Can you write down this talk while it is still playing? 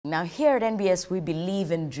Now here at NBS, we believe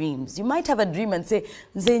in dreams. You might have a dream and say,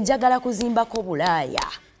 "Nze njagala kuzimba ko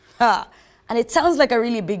Bulaya." And it sounds like a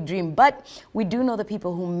really big dream, but we do know the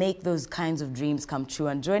people who make those kinds of dreams come true.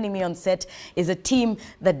 And joining me on set is a team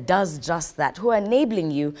that does just that, who are enabling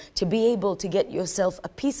you to be able to get yourself a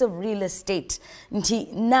piece of real estate.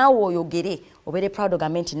 Nti now oyogere, obere proud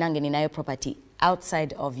ogamenti nange ninayo property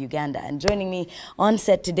outside of Uganda. And joining me on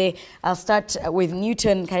set today, I'll start with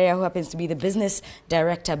Newton Karia, who happens to be the business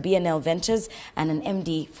director, BNL Ventures, and an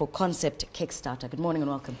MD for Concept Kickstarter. Good morning and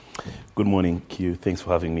welcome. Good morning, Q. Thanks for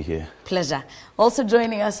having me here. Pleasure. Also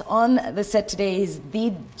joining us on the set today is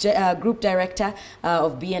the group director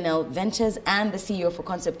of BNL Ventures and the CEO for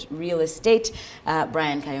Concept Real Estate,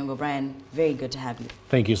 Brian Kayongo. Brian, very good to have you.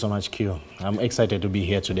 Thank you so much, Q. I'm excited to be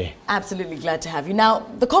here today. Absolutely glad to have you. Now,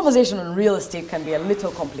 the conversation on real estate can be a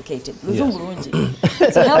little complicated. Yes.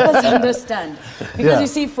 So help us understand. Because you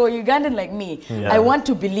see, for Ugandan like me, I want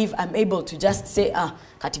to believe I'm able to just say,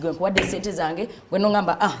 what they say to Zange,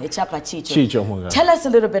 tell us a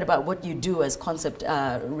little bit about what you do as Concept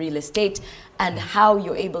Real Estate and how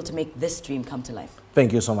you're able to make this dream come to life.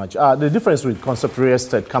 Thank you so much. The difference with Concept Real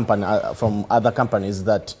Estate company from other companies is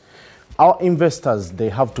that our investors, they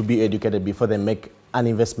have to be educated before they make an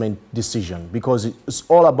investment decision, because it's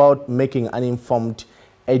all about making an informed,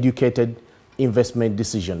 educated investment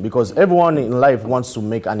decision, because everyone in life wants to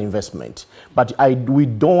make an investment, but we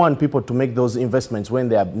don't want people to make those investments when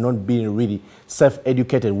they are not being really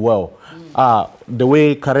self-educated well. The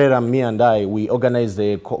way Carrera, me and I, we organize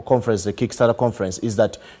the conference, the Kickstarter conference, is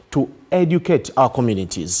that to educate our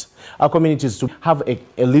communities to have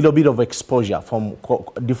a little bit of exposure from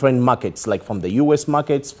different markets, like from the US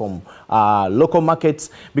markets, from local markets,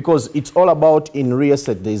 because it's all about, in real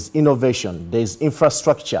estate, there's innovation, there's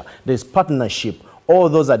infrastructure, there's partnership. All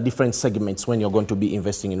those are different segments when you're going to be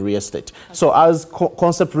investing in real estate. Okay. So as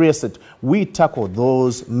Concept Real Estate, we tackle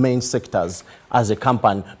those main sectors as a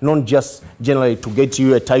company, not just generally to get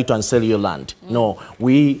you a title and sell your land. No,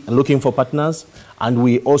 we are looking for partners, and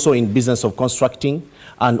we also in business of constructing,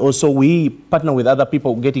 and also we partner with other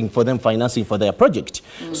people getting for them financing for their project.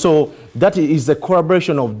 So that is a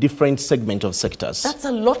collaboration of different segments of sectors. That's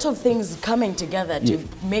a lot of things coming together to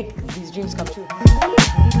make these dreams come true.